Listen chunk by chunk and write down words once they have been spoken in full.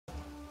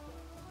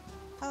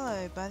Hello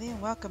everybody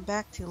and welcome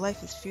back to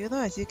Life is Feudal.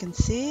 As you can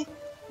see,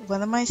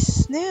 one of my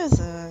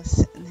snares are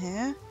sitting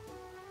here,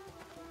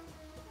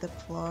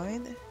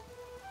 deployed.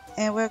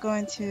 And we're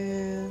going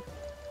to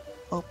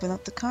open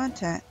up the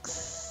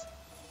contacts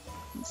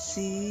and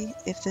see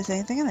if there's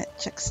anything in it.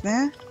 Check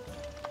snare.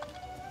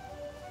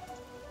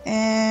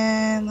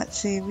 And let's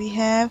see, we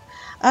have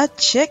a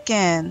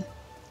chicken.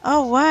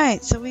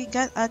 Alright, so we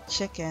got a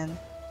chicken.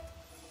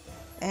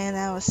 And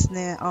our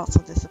snare also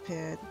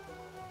disappeared.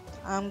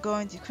 I'm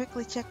going to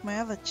quickly check my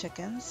other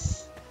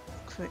chickens.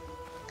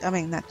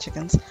 Not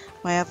chickens,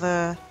 my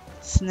other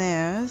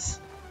snares.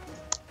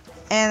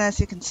 And as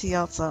you can see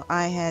also,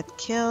 I had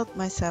killed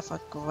myself a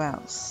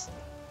grouse.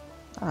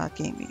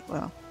 Game meat,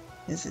 well,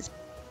 this is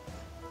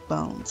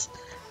bones.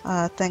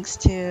 Thanks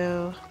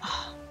to,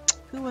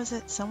 who was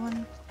it?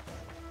 Someone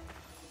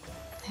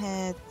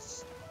had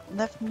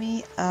left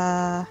me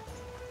a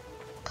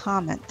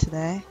comment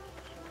today.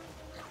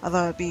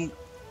 Although it'd be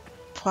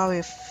probably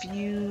a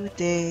few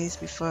days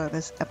before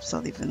this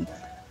episode even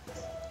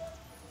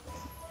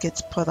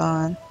gets put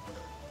on.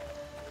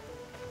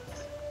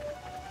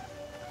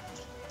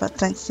 But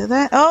thanks to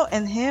that. Oh,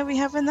 and here we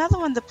have another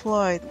one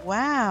deployed.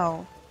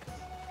 Wow.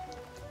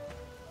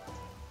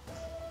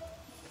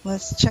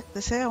 Let's check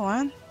this here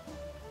one.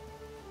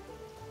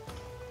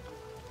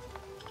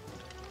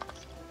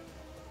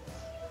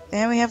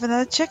 And we have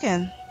another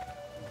chicken.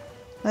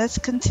 Let's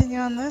continue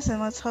on this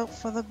and let's hope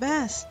for the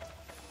best.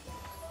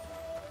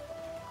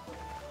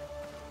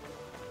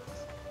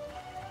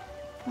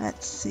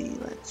 Let's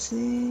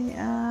see.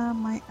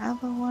 My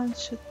other one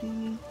should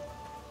be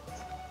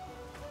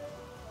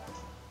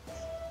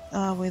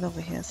wait over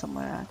here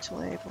somewhere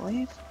actually, I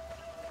believe.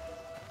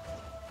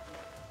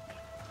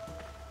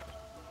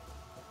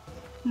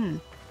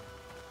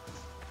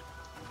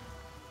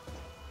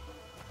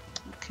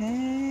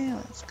 Okay,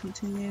 let's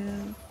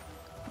continue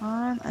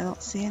on. I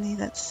don't see any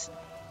that's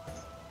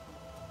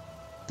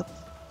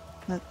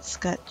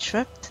got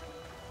tripped.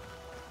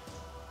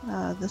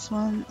 This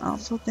one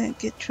also didn't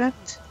get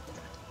tripped.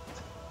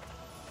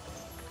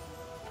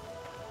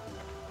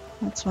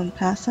 Let's run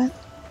past it.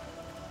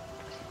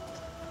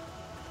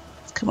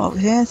 Let's come over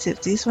here and see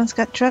if these ones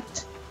got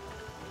tripped.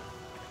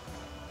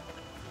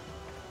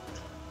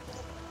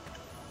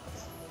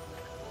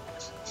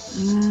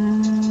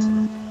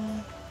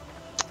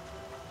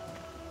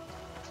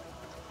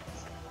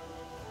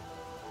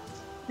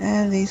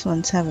 And these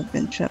ones haven't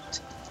been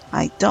tripped.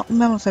 I don't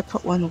remember if I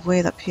put one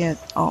right up here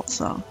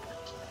also.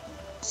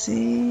 Let's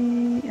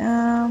see,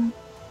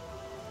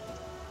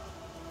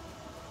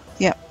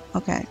 yep,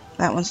 okay,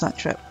 that one's not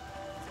tripped.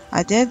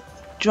 I did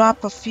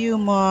drop a few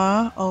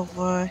more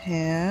over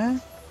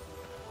here.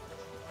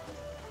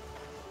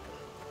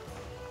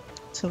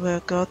 So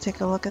we'll go take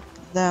a look at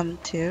them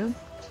too.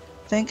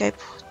 I think I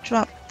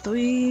dropped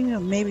 3 or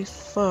maybe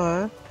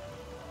 4.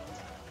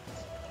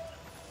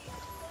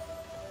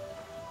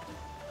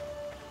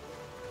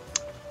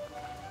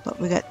 But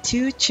we got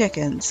 2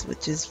 chickens,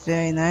 which is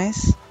very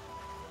nice.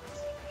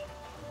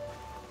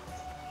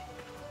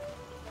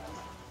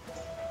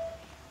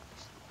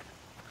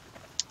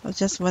 I was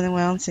just running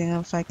around seeing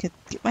if I could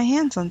get my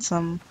hands on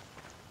some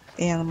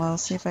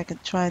animals, see if I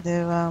could try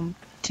to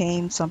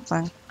tame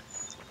something.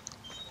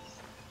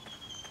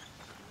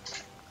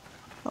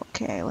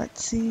 Okay,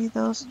 let's see,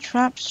 those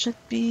traps should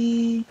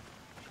be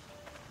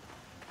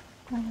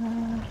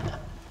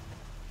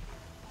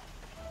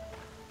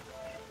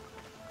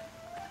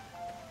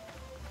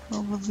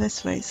over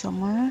this way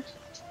somewhere.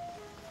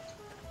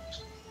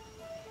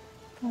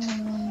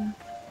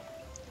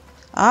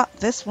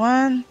 This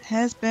one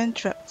has been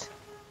tripped.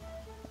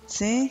 Let's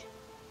see.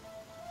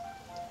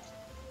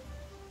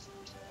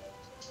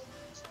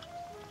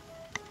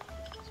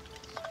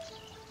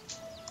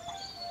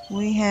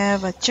 We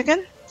have a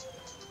chicken.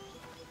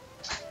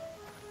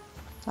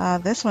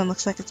 This one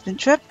looks like it's been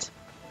tripped.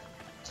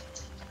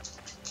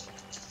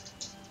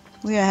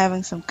 We are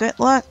having some good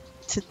luck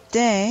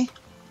today.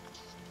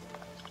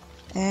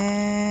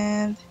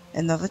 And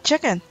another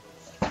chicken.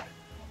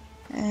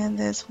 And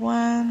there's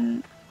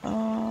one,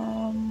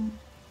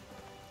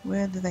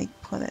 where did I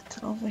put it?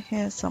 Over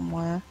here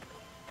somewhere.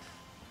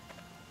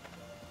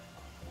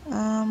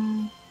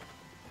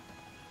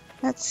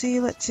 Let's see.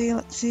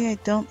 I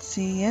don't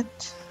see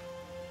it.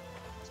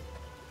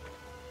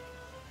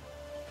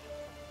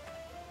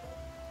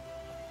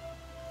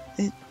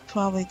 It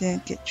probably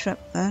didn't get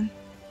tripped then.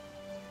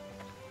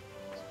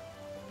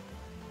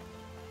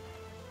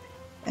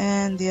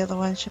 And the other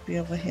one should be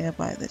over here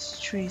by this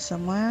tree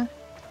somewhere.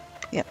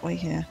 Yep, right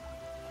here.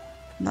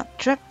 Not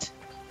tripped.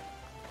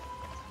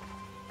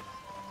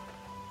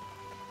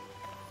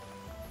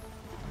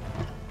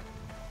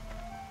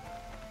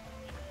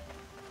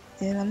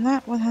 And I'm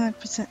not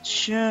 100%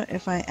 sure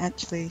if I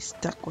actually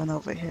stuck one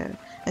over here.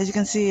 As you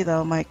can see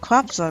though, my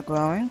crops are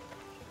growing.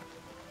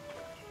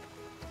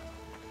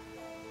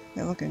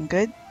 They're looking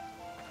good.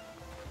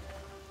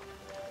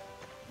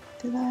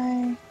 Did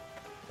I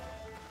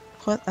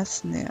put a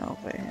snare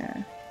over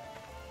here?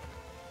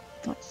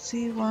 Don't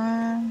see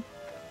one.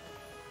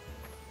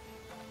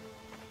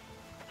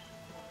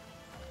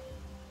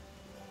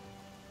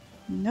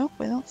 Nope,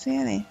 I don't see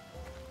any.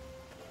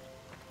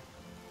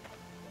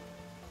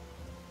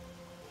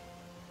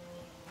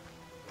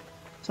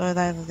 So it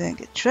either didn't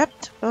get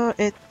tripped or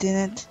it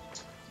didn't.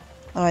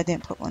 Oh, I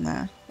didn't put one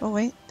there. Oh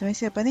wait, do I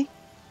see a bunny?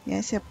 Yeah,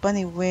 I see a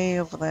bunny way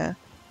over there.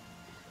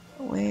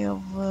 Way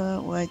over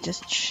where I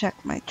just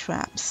checked my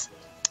traps.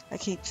 I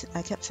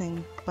kept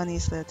seeing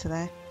bunnies there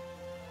today.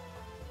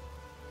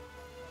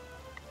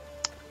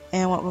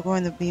 And what we're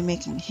going to be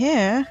making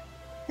here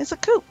is a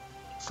coop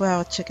for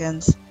our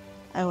chickens.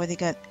 I already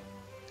got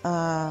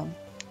the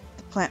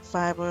plant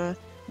fiber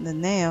and the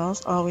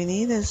nails. All we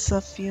need is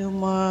a few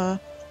more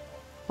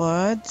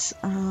boards.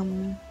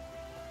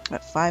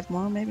 What, 5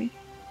 more maybe?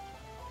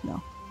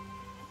 No.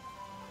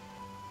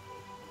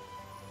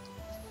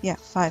 Yeah,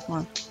 5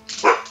 more.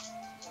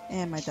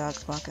 And my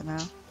dog's barking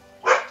now.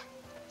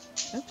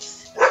 Oops.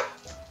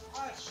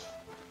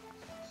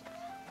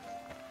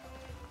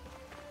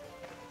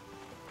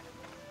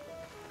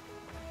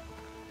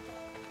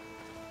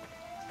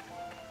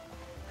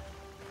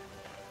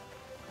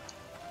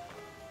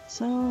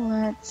 So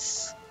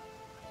let's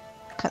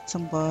cut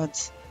some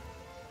boards.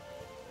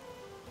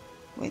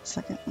 Wait a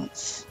second,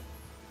 let's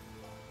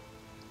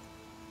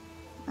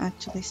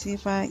actually see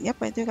if yep,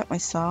 I do got my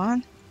saw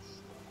on.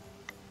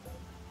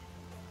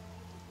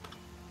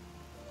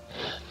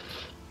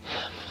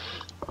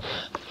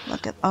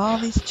 Look at all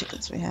these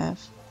chickens we have.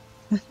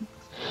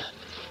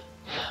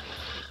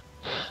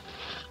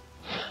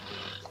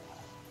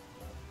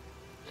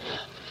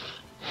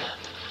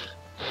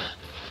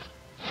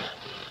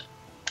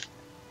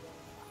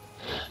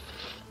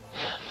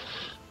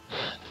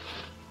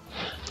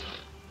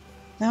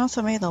 I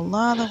also made a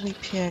lot of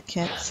repair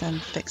kits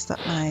and fixed up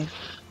my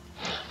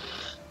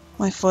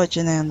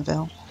forging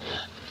anvil.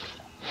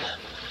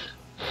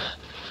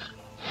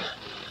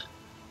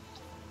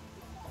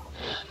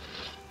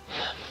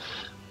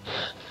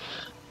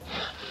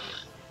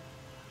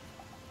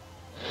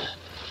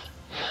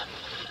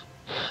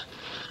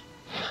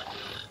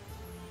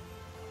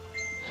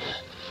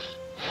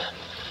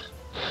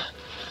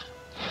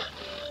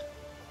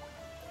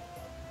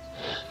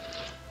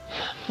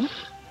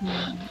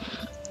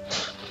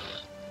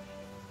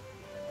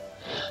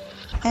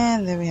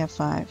 And there we have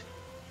 5.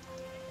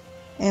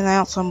 And I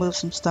also moved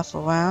some stuff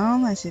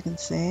around, as you can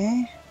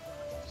see.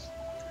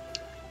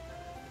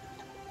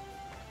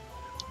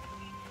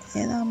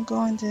 And I'm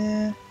going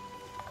to...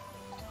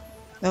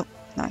 Nope,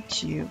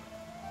 not you.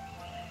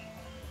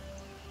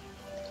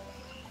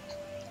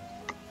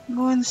 I'm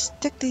going to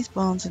stick these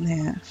bones in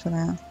here for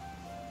now.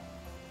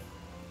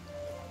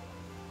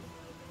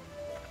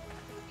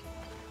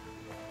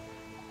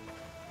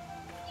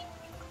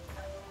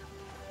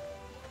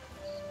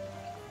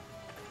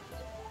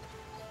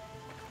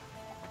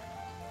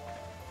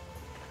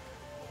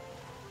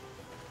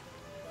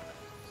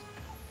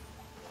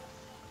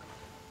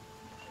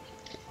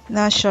 And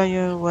I'll show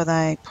you what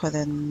I put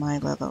in my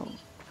little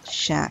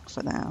shack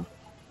for now.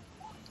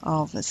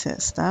 All this here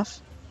stuff.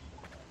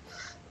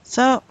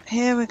 So,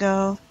 here we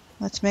go.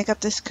 Let's make up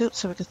this coop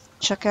so we can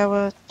chuck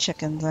our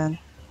chickens in.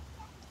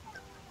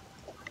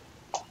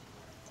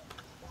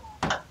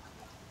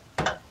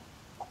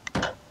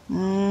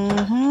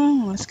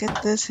 Let's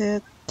get this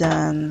here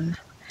done.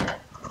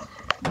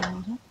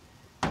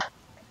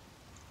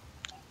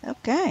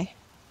 Okay.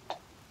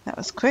 That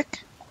was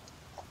quick.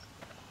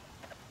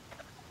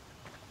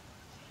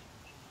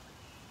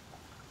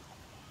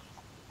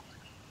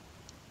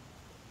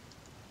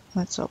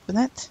 Let's open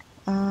it.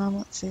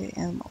 Let's see,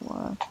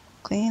 animal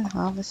clean,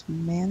 harvest,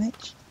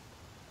 manage.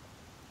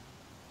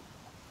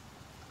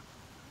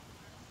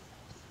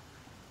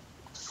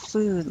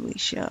 Food we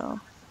show.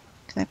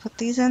 Can I put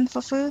these in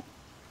for food?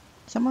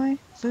 Somewhere?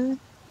 Food?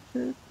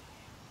 Food?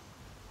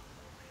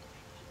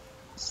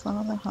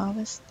 Slaughter,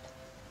 harvest.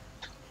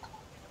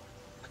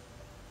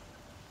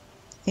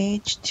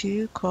 Age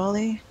 2,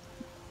 quality.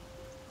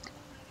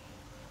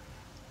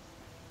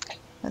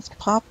 Let's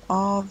pop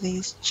all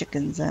these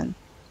chickens in.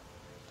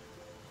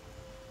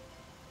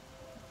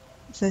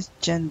 It says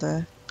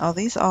gender. Are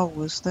these all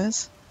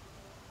roosters?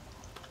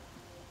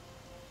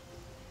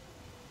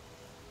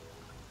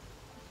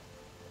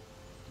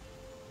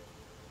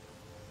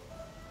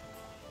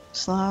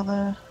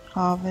 Slaughter,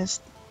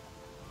 harvest,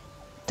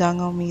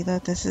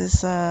 dungometer. This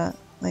is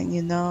letting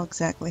you know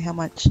exactly how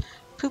much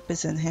poop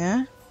is in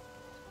here.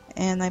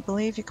 And I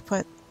believe you could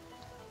put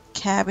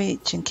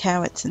cabbage and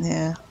carrots in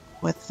here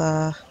with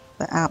the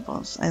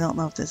apples. I don't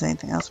know if there's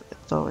anything else we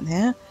could throw in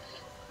here.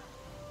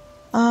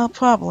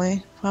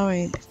 Probably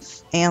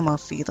animal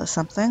feed or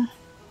something.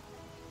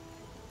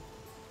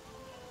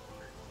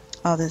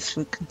 Oh, this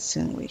food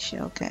consume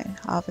ratio. Okay,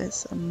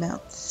 harvest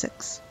amount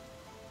 6.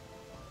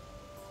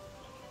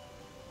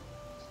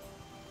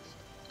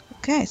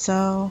 Okay,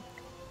 so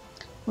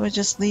we'll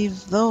just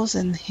leave those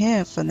in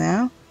here for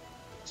now.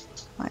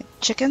 My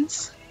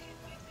chickens.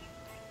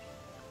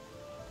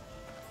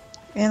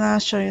 And I'll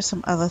show you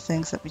some other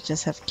things that we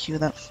just have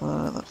queued up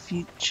for the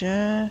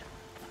future.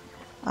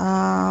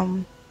 A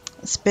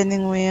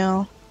spinning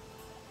wheel.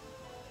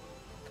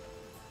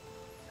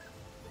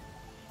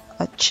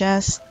 a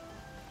chest,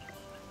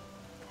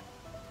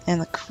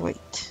 and a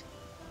crate.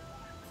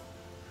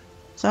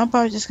 So I'm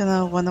probably just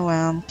gonna run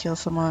around, kill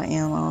some more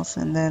animals,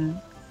 and then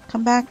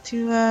come back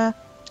to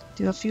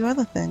do a few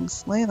other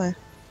things later.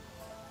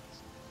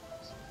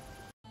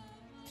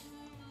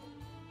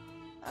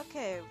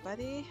 Okay,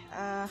 everybody.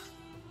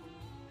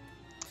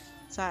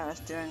 Sorry, I was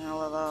doing a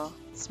little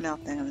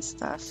smelting and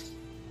stuff.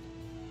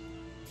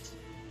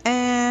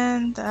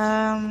 And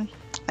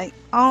I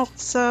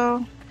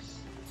also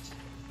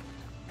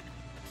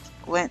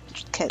went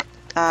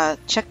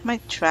checked my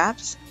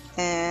traps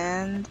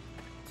and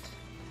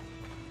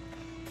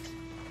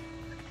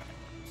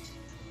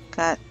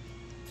got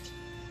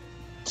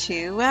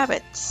 2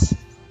 rabbits.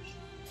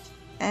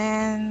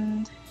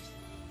 And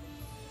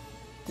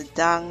the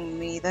dung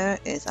meter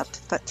is up to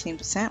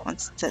 13%.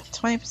 Once it's at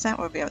 20%,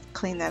 we'll be able to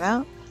clean that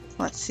out.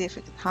 Let's see if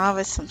we can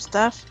harvest some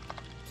stuff.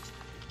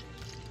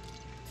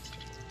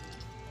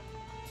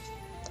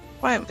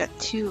 Right, we've got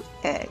 2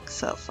 eggs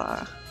so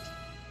far.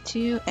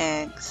 2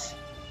 eggs.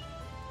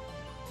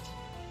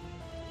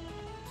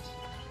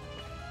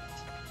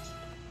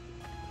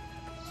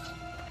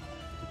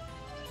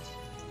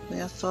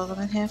 We'll throw them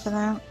in here for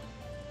now.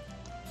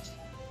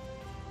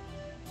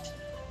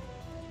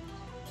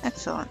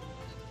 Excellent.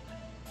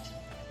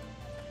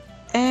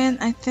 And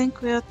I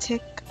think we'll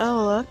take a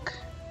look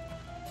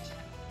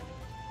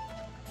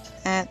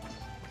at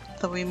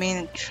the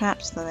remaining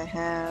traps that I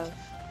have.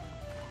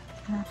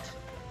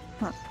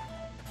 Huh.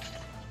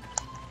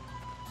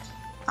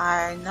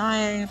 I know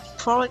I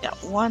probably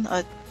got 1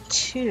 or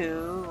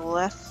 2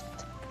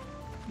 left,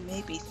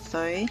 maybe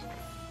 3.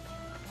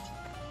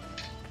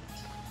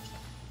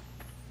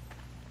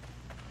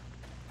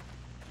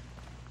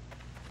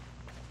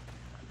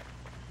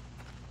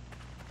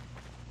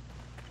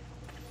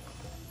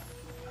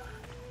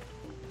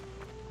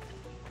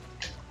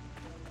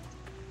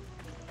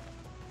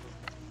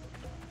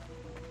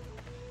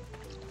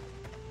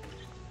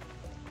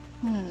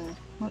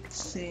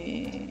 Let's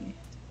see.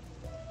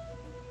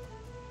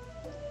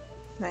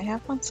 Do I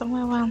have one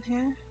somewhere around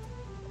here?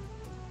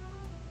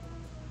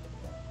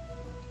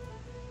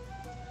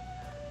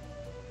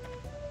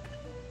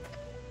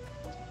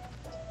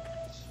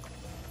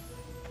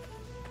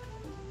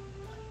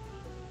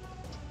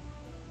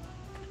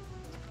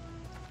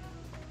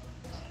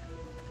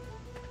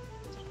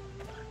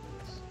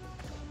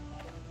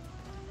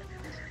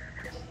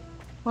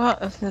 Well,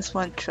 if there's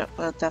one trip,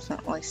 we'll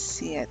definitely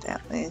see it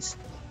at least.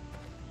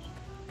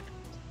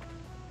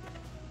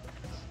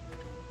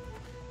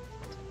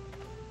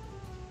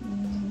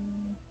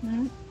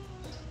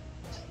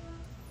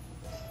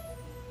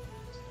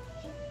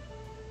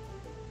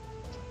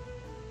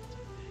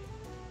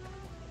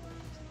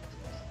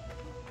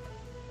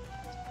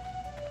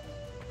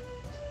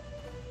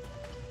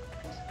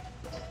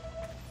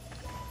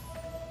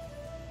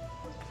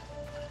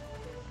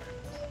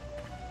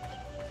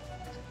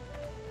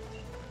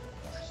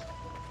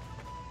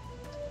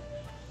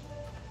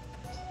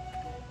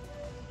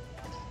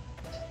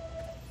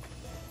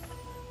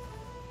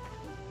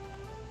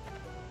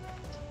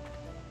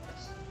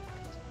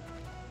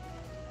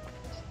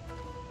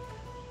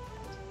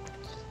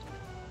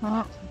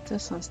 Well,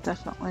 this one's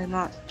definitely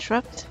not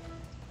tripped.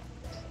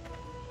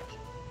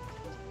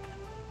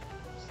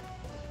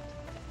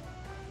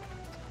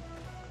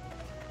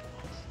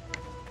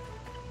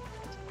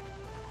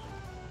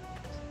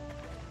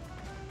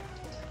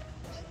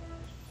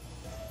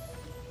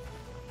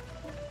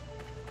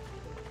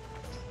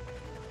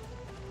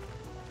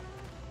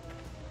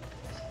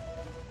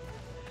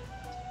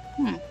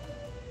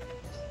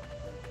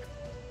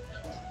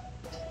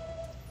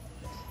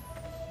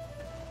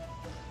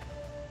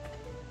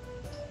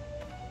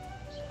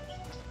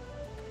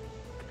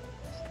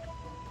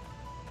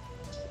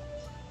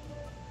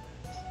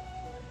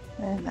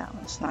 And that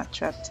one's not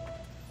tripped.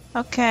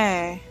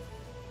 Okay,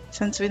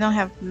 since we don't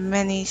have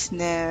many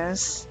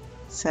snares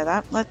set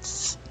up,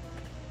 let's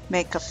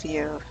make a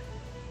few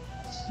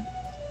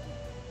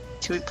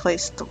to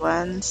replace the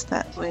ones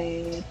that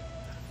we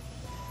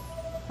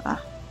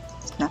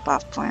snap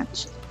off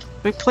branch.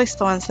 Replace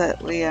the ones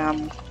that we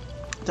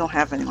don't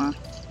have anymore.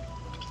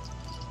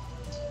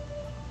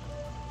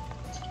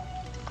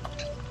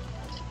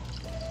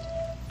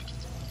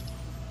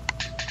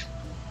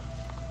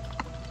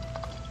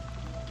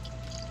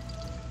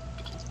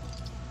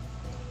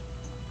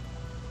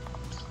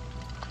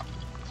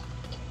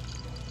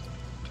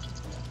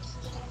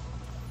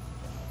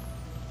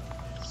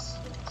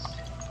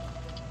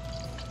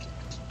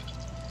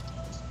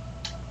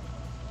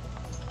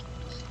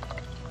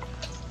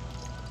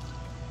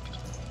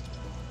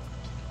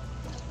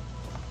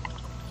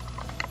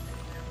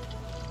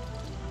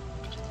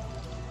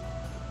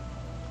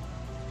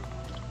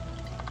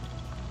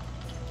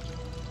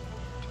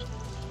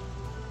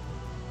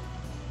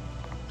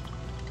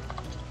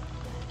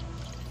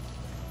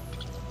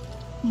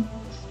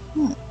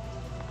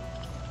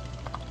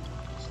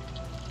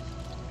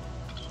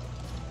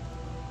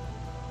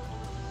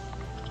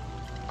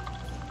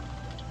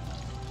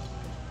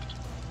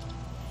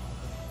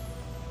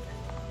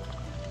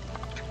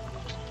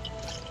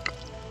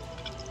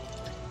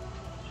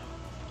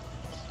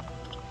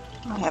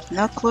 I have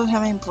no clue how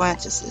many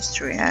branches this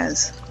tree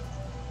has.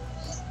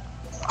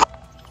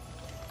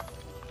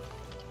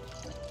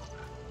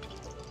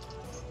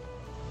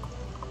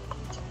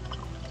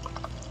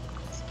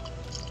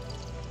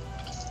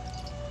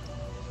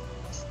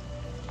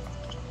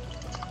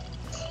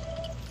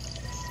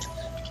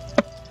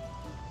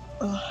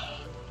 Ugh.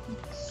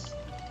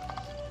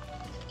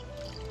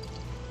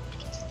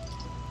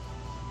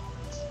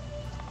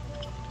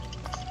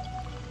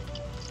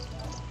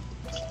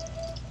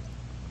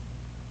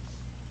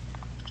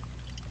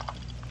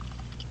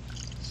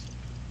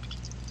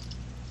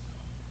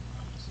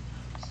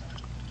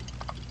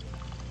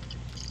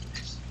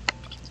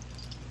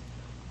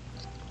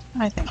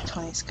 I think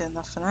 20 is good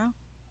enough for now.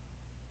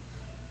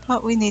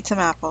 But we need some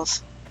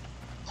apples.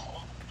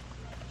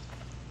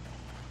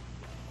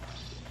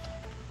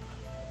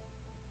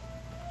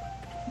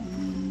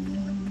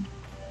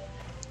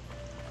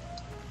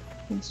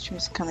 These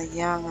trees are kind of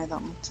young. I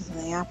don't know if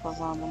there's any apples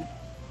on them.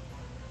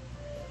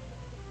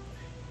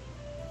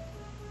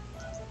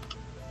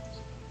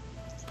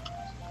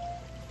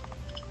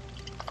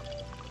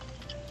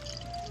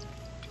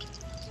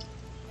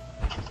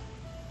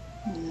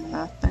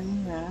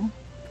 Nothing there.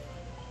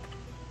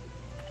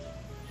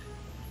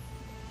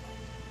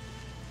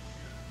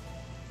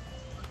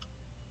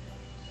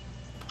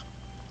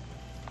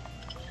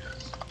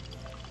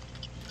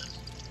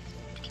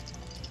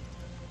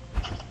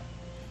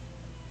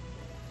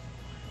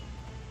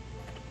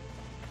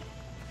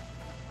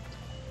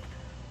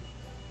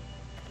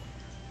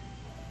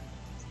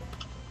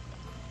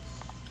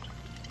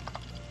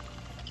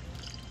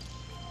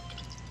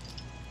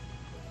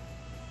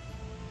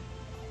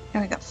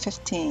 And we got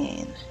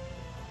 15.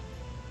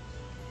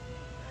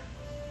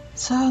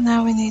 So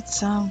now we need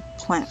some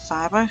plant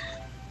fiber.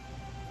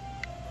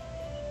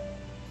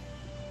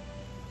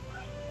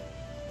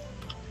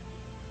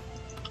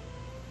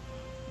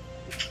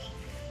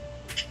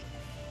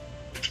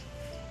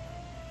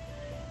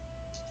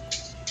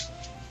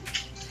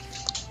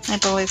 I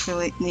believe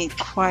we need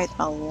quite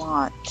a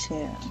lot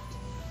too.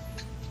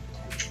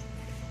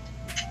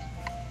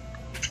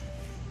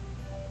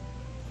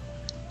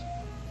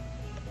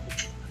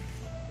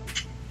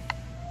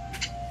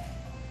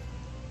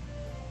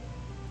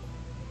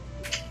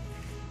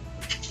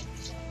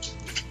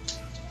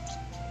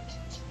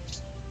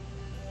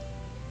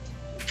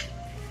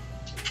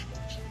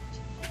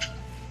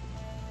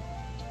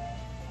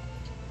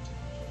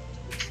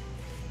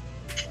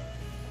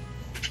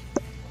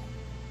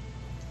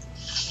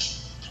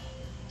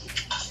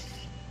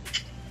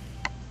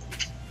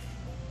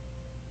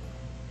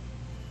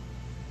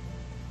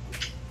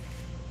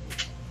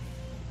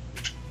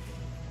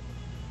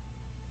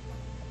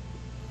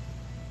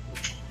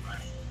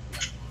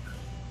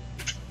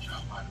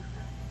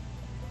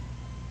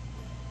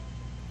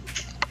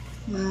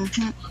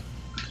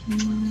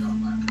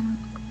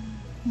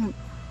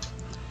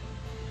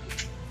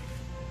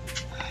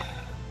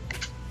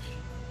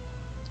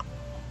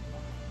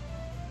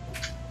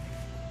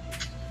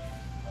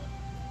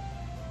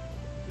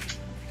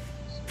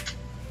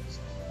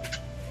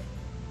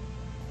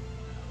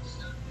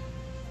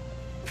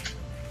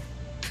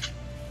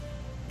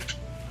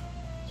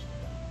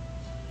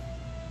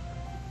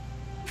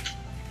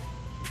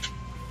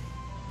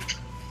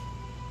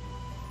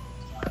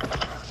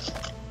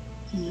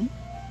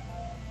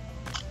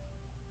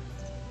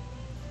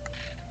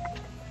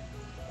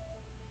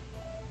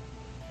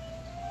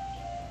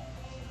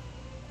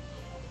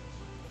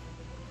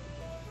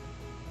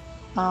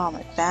 Oh,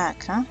 my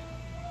back, huh?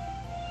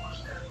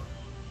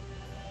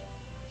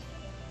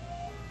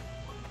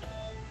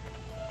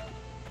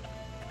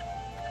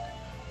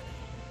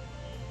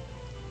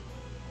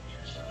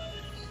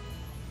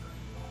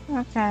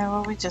 Okay,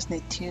 well, we just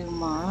need 2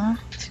 more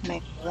to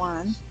make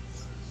 1.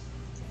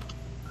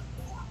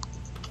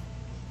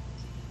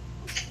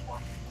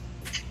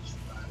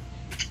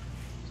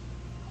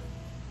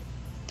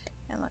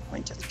 And look, we're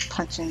just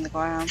punching the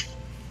ground.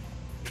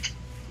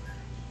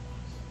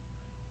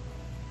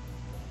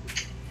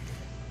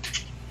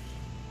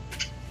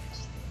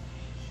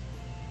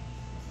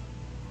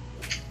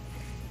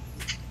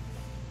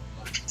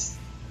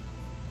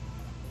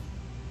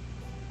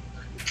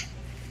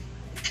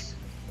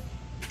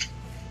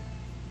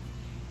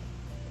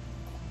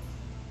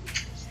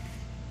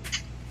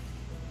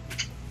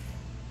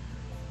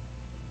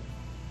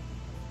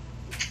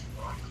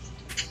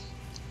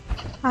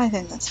 I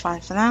think that's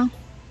fine for now.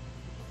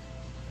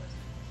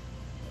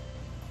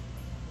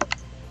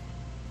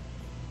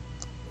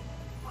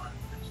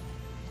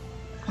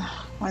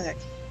 Why did I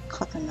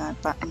click on that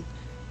button?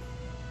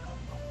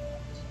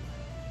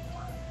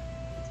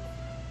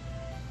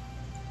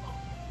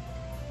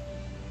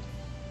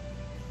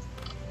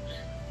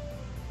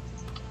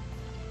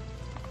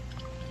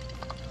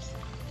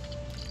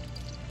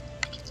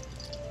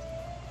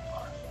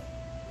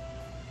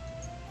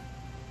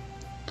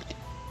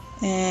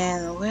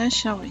 And where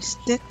shall we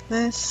stick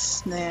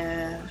this?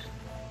 There.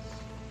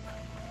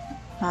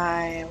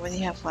 I already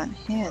have one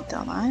here,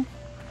 don't I?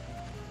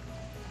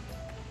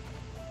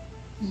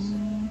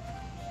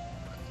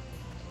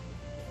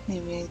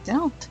 Maybe I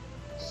don't.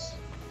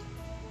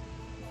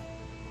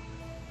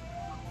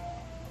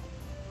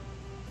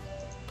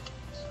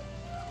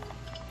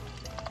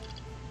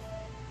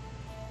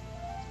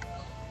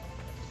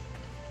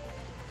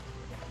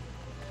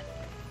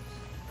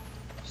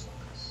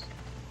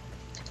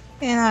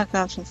 And I'll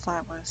grab some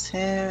fireworks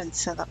here and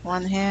set up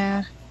one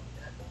here.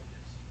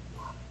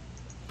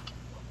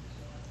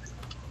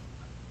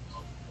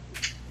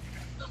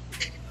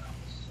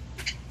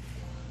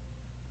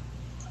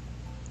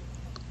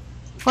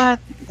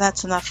 But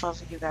that's enough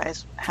of you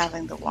guys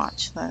having to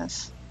watch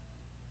this.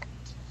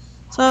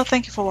 So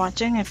thank you for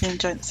watching. If you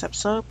enjoyed this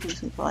episode,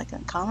 please leave a like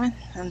and comment.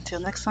 Until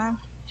next time,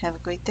 have a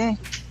great day.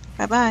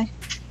 Bye bye.